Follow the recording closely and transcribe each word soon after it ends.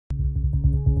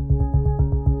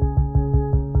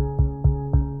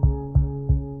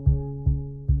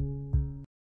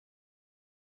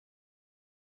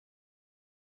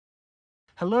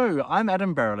Hello, I'm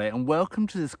Adam Barralet and welcome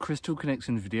to this crystal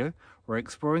connection video. We're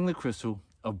exploring the crystal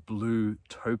of blue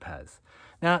topaz.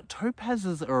 Now,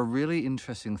 topazes are a really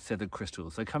interesting set of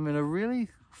crystals. They come in a really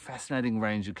fascinating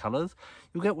range of colors.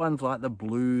 You'll get ones like the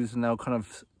blues and they'll kind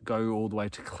of go all the way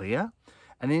to clear.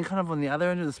 And then kind of on the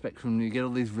other end of the spectrum, you get all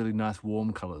these really nice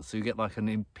warm colors. So you get like an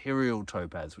Imperial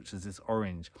Topaz, which is this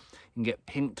orange. You can get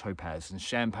pink topaz and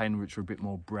champagne, which are a bit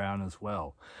more brown as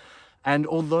well. And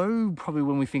although probably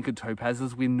when we think of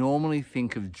topazes, we normally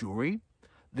think of jewelry,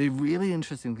 the really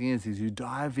interesting thing is you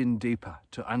dive in deeper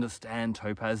to understand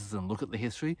topazes and look at the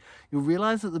history, you'll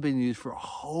realize that they've been used for a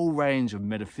whole range of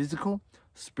metaphysical,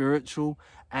 spiritual,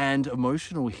 and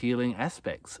emotional healing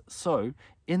aspects. So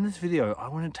in this video, I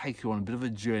want to take you on a bit of a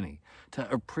journey to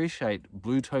appreciate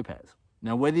blue topaz.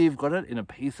 Now, whether you've got it in a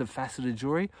piece of faceted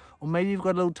jewelry, or maybe you've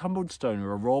got a little tumbled stone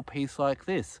or a raw piece like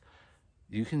this,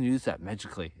 you can use that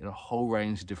magically in a whole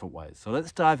range of different ways. So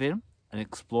let's dive in and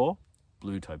explore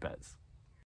blue topaz.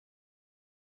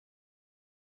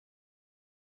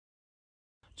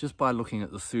 Just by looking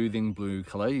at the soothing blue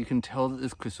color, you can tell that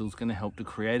this crystal is going to help to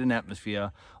create an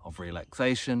atmosphere of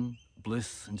relaxation,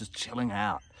 bliss, and just chilling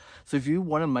out. So if you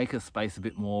want to make a space a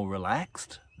bit more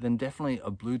relaxed, then definitely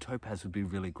a blue topaz would be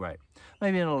really great.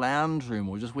 Maybe in a lounge room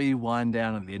or just where you wind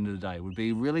down at the end of the day would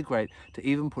be really great to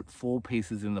even put 4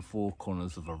 pieces in the 4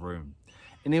 corners of a room.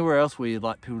 Anywhere else where you'd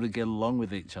like people to get along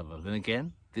with each other, then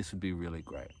again, this would be really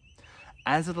great.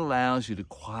 As it allows you to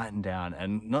quieten down,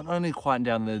 and not only quieten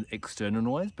down the external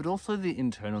noise, but also the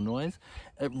internal noise,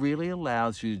 it really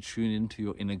allows you to tune into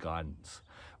your inner guidance.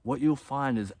 What you'll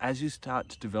find is as you start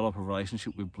to develop a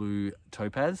relationship with blue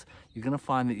topaz, you're going to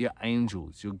find that your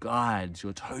angels, your guides,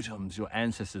 your totems, your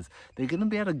ancestors, they're going to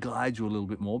be able to guide you a little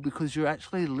bit more because you're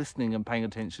actually listening and paying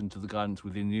attention to the guidance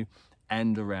within you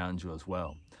and around you as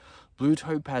well. Blue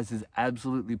topaz is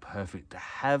absolutely perfect to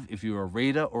have if you're a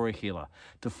reader or a healer,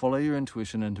 to follow your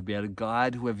intuition and to be able to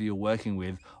guide whoever you're working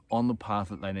with on the path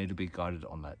that they need to be guided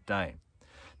on that day.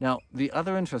 Now, the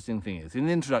other interesting thing is, in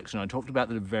the introduction, I talked about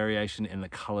the variation in the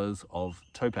colors of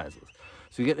topazes.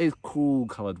 So you get these cool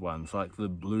colored ones, like the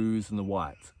blues and the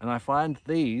whites. And I find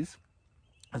these,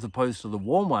 as opposed to the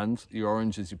warm ones, your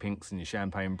oranges, your pinks, and your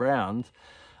champagne browns,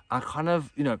 are kind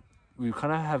of, we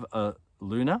kind of have a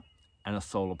lunar and a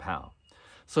solar power.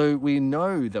 So we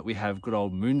know that we have good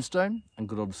old moonstone and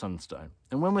good old sunstone.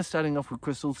 And when we're starting off with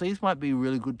crystals, these might be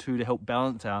really good too to help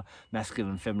balance our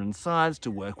masculine and feminine sides,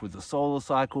 to work with the solar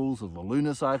cycles or the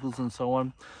lunar cycles and so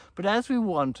on. But as we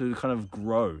want to kind of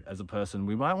grow as a person,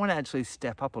 we might want to actually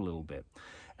step up a little bit.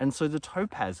 And so the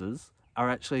topazes are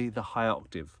actually the higher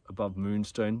octave above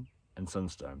moonstone and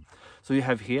sunstone. So you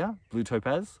have here blue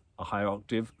topaz, a higher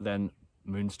octave than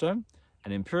moonstone,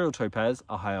 and Imperial Topaz,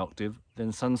 a higher octave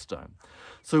than sunstone.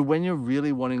 So when you're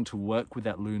really wanting to work with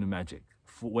that lunar magic,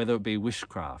 whether it be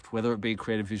wishcraft, whether it be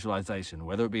creative visualization,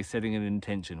 whether it be setting an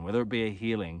intention, whether it be a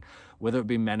healing, whether it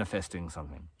be manifesting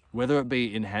something, whether it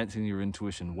be enhancing your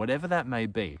intuition, whatever that may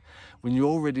be, when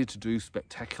you're ready to do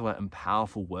spectacular and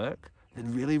powerful work,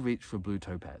 then really reach for blue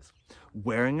topaz.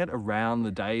 Wearing it around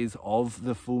the days of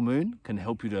the full moon can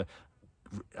help you to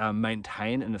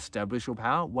maintain and establish your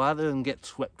power rather than get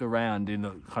swept around in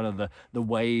the kind of the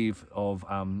wave of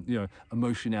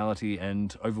emotionality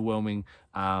and overwhelming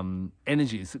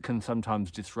energies that can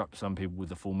sometimes disrupt some people with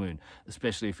the full moon,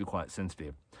 especially if you're quite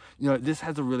sensitive. This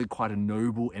has a really quite a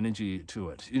noble energy to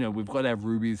it. We've got our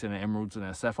rubies and our emeralds and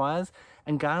our sapphires,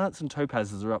 and garnets and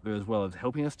topazes are up there as well, as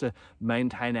helping us to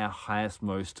maintain our highest,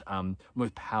 most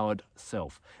powered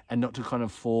self, and not to kind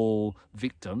of fall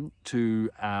victim to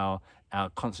our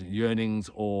constant yearnings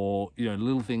or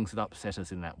little things that upset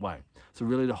us in that way. So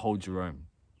really to hold your own.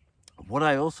 What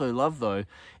I also love though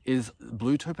is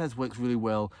blue topaz works really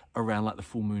well around like the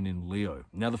full moon in Leo.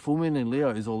 Now the full moon in Leo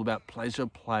is all about pleasure,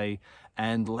 play,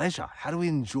 and leisure. How do we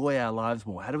enjoy our lives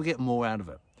more? How do we get more out of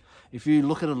it? If you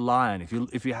look at a lion,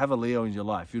 if you have a Leo in your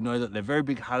life, you know that they're very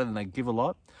big-hearted and they give a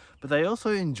lot, but they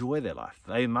also enjoy their life.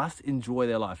 They must enjoy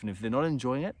their life, and if they're not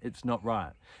enjoying it, it's not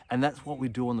right. And that's what we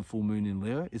do on the full moon in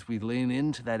Leo, is we lean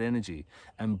into that energy,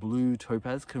 and blue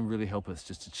topaz can really help us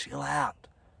just to chill out,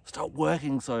 stop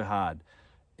working so hard,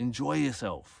 enjoy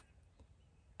yourself,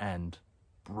 and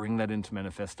bring that into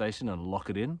manifestation and lock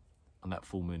it in on that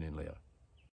full moon in Leo.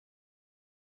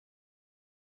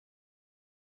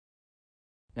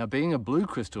 Now, being a blue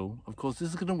crystal, of course, this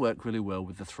is going to work really well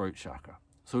with the throat chakra.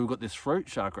 So we've got this throat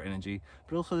chakra energy,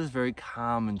 but also this very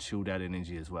calm and chilled out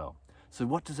energy as well. So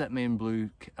what does that mean blue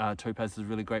topaz is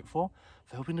really great for?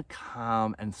 For helping to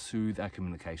calm and soothe our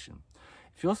communication.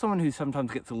 If you're someone who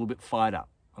sometimes gets a little bit fired up,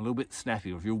 a little bit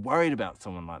snappy, or if you're worried about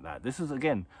someone like that, this is,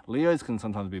 again, Leos can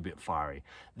sometimes be a bit fiery.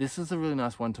 This is a really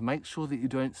nice one to make sure that you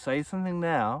don't say something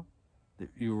now that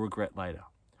you'll regret later.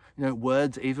 You know,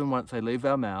 words, even once they leave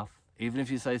our mouth, even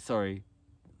if you say sorry,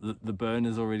 the burn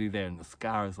is already there and the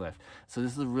scar is left. So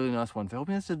this is a really nice one for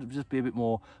helping us to just be a bit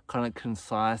more kind of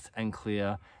concise and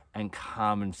clear and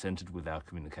calm and centered with our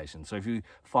communication. So if you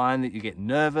find that you get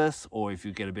nervous or if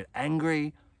you get a bit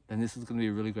angry, then this is going to be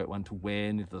a really great one to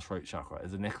wear near the throat chakra.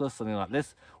 As a necklace, something like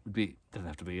this would be, doesn't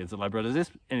have to be as elaborate as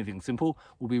this, anything simple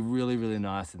will be really, really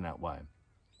nice in that way.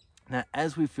 Now,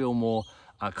 as we feel more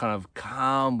kind of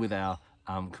calm with our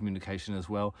communication as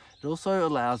well, it also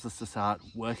allows us to start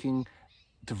working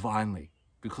divinely,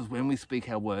 because when we speak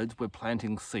our words, we're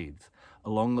planting seeds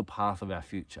along the path of our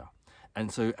future.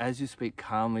 And so as you speak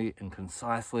calmly and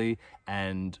concisely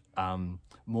and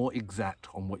more exact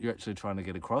on what you're actually trying to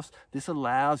get across, this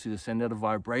allows you to send out a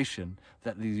vibration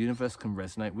that the universe can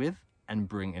resonate with and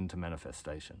bring into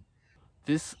manifestation.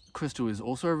 This crystal is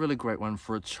also a really great one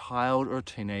for a child or a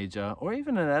teenager, or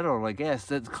even an adult, I guess,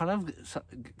 that's kind of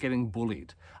getting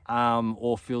bullied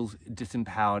or feels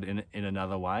disempowered in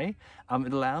another way.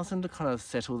 It allows them to kind of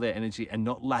settle their energy and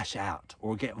not lash out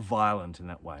or get violent in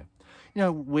that way. You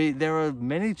know, there are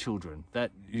many children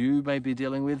that you may be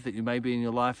dealing with, that you may be in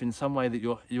your life in some way that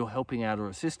you're helping out or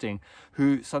assisting,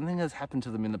 who something has happened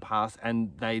to them in the past,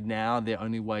 and their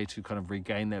only way to kind of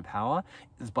regain their power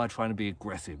is by trying to be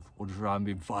aggressive or to try and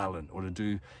be violent or to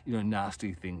do, you know,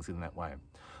 nasty things in that way.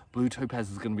 Blue topaz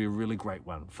is going to be a really great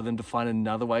one for them to find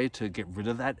another way to get rid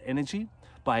of that energy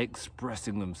by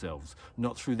expressing themselves,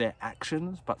 not through their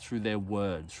actions, but through their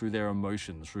words, through their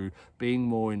emotions, through being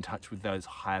more in touch with those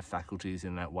higher faculties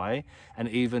in that way, and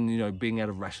even, you know, being able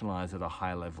to rationalize at a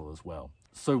higher level as well.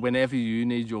 So whenever you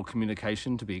need your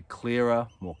communication to be clearer,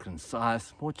 more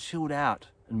concise, more chilled out,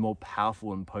 and more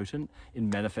powerful and potent in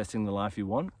manifesting the life you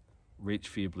want, reach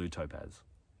for your blue topaz.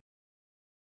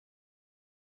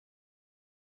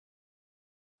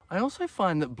 I also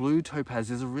find that blue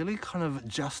topaz is a really kind of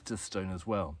justice stone as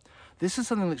well. This is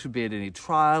something that should be at any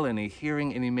trial, any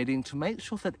hearing, any meeting, to make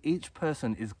sure that each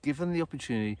person is given the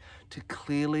opportunity to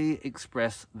clearly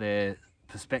express their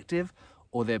perspective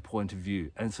or their point of view,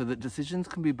 and so that decisions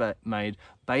can be made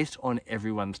based on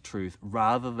everyone's truth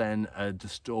rather than a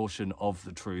distortion of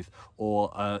the truth,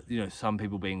 or you know, some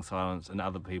people being silenced and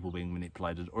other people being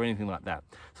manipulated or anything like that.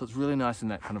 So it's really nice in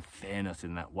that kind of fairness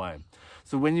in that way.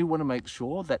 So when you want to make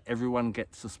sure that everyone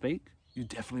gets to speak, you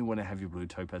definitely want to have your blue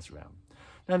topaz around.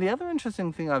 Now, the other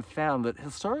interesting thing I've found, that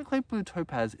historically blue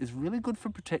topaz is really good for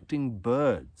protecting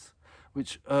birds,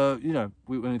 which, you know,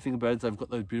 when we think of birds, they've got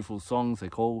those beautiful songs they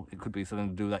call. It could be something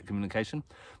to do with that communication.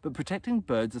 But protecting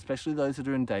birds, especially those that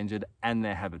are endangered, and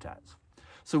their habitats.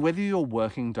 So whether you're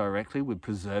working directly with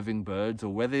preserving birds, or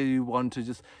whether you want to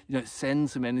just, you know, send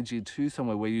some energy to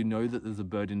somewhere where you know that there's a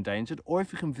bird endangered, or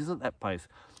if you can visit that place,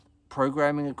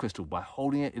 programming a crystal by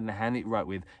holding it in the hand that you write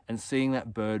with and seeing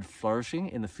that bird flourishing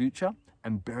in the future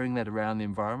and burying that around the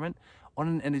environment, on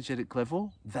an energetic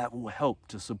level, that will help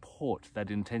to support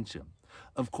that intention.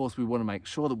 Of course, we want to make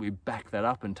sure that we back that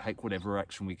up and take whatever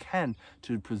action we can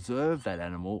to preserve that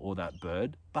animal or that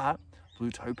bird, but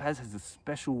blue topaz has a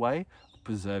special way of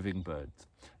preserving birds.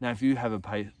 Now, if you have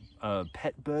a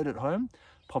pet bird at home,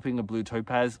 popping a blue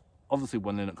topaz, obviously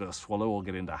one they're not going to swallow or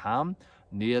get into harm,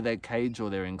 near their cage or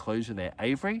their enclosure, their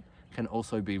aviary, can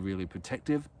also be really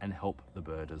protective and help the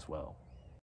bird as well.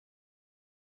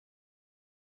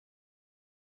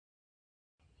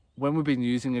 When we've been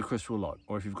using a crystal a lot,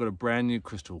 or if you've got a brand new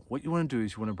crystal, what you want to do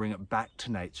is you want to bring it back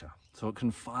to nature so it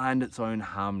can find its own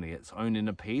harmony, its own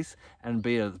inner peace, and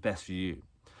be at its best for you.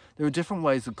 There are different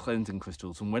ways of cleansing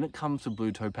crystals, and when it comes to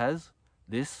blue topaz,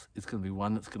 this is going to be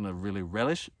one that's going to really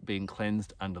relish being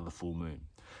cleansed under the full moon.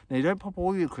 Now, you don't pop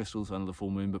all your crystals under the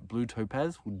full moon, but blue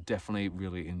topaz will definitely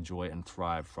really enjoy and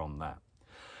thrive from that.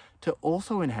 To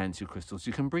also enhance your crystals,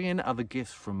 you can bring in other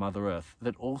gifts from Mother Earth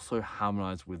that also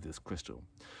harmonize with this crystal.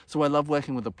 So I love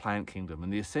working with the plant kingdom,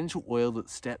 and the essential oil that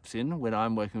steps in when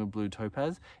I'm working with blue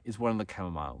topaz is one of the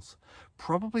chamomiles.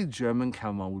 Probably German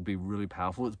chamomile would be really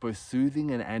powerful. It's both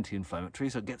soothing and anti-inflammatory,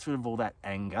 so it gets rid of all that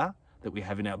anger that we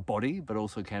have in our body, but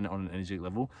also can on an energetic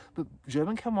level. But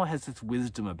German chamomile has this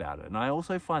wisdom about it, and I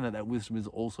also find that that wisdom is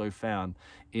also found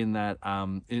in that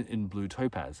in blue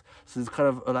topaz. So it's kind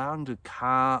of allowing to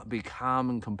be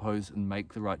calm and composed and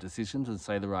make the right decisions and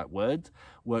say the right words,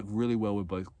 work really well with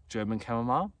both German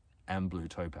chamomile and blue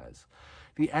topaz.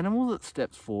 The animal that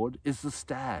steps forward is the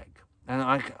stag. And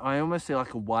I almost see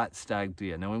like a white stag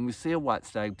deer. Now, when we see a white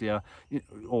stag deer,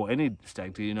 or any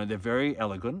stag deer, you know, they're very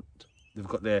elegant. They've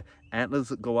got their antlers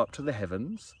that go up to the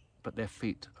heavens. but their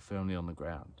feet are firmly on the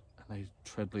ground, and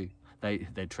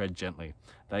they tread gently.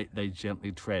 They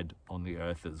gently tread on the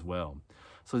earth as well.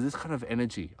 So this kind of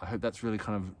energy, I hope that's really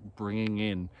kind of bringing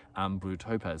in blue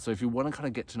topaz. So if you want to kind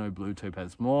of get to know blue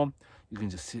topaz more, you can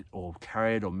just sit or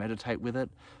carry it or meditate with it.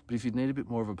 But if you need a bit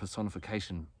more of a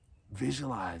personification,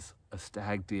 visualize a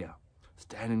stag deer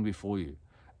standing before you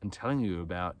and telling you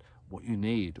about what you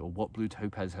need or what blue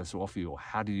topaz has to offer you or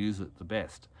how to use it the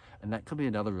best. And that could be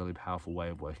another really powerful way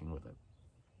of working with it.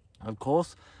 Of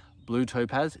course, blue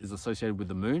topaz is associated with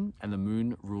the moon, and the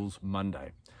moon rules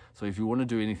Monday. So if you want to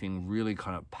do anything really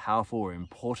kind of powerful or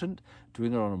important,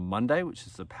 doing it on a Monday, which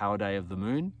is the power day of the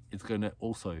moon, is going to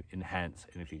also enhance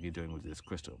anything you're doing with this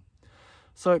crystal.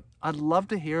 So I'd love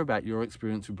to hear about your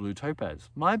experience with blue topaz.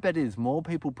 My bet is more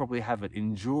people probably have it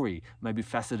in jewelry, maybe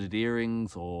faceted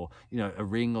earrings or, you know, a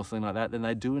ring or something like that, than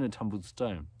they do in a tumbled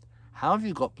stone. How have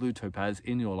you got blue topaz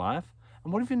in your life?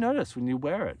 And what have you noticed when you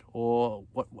wear it? Or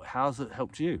how has it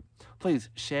helped you? Please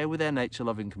share with our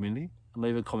nature-loving community and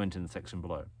leave a comment in the section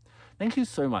below. Thank you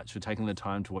so much for taking the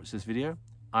time to watch this video.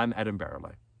 I'm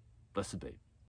Barralet. Blessed be.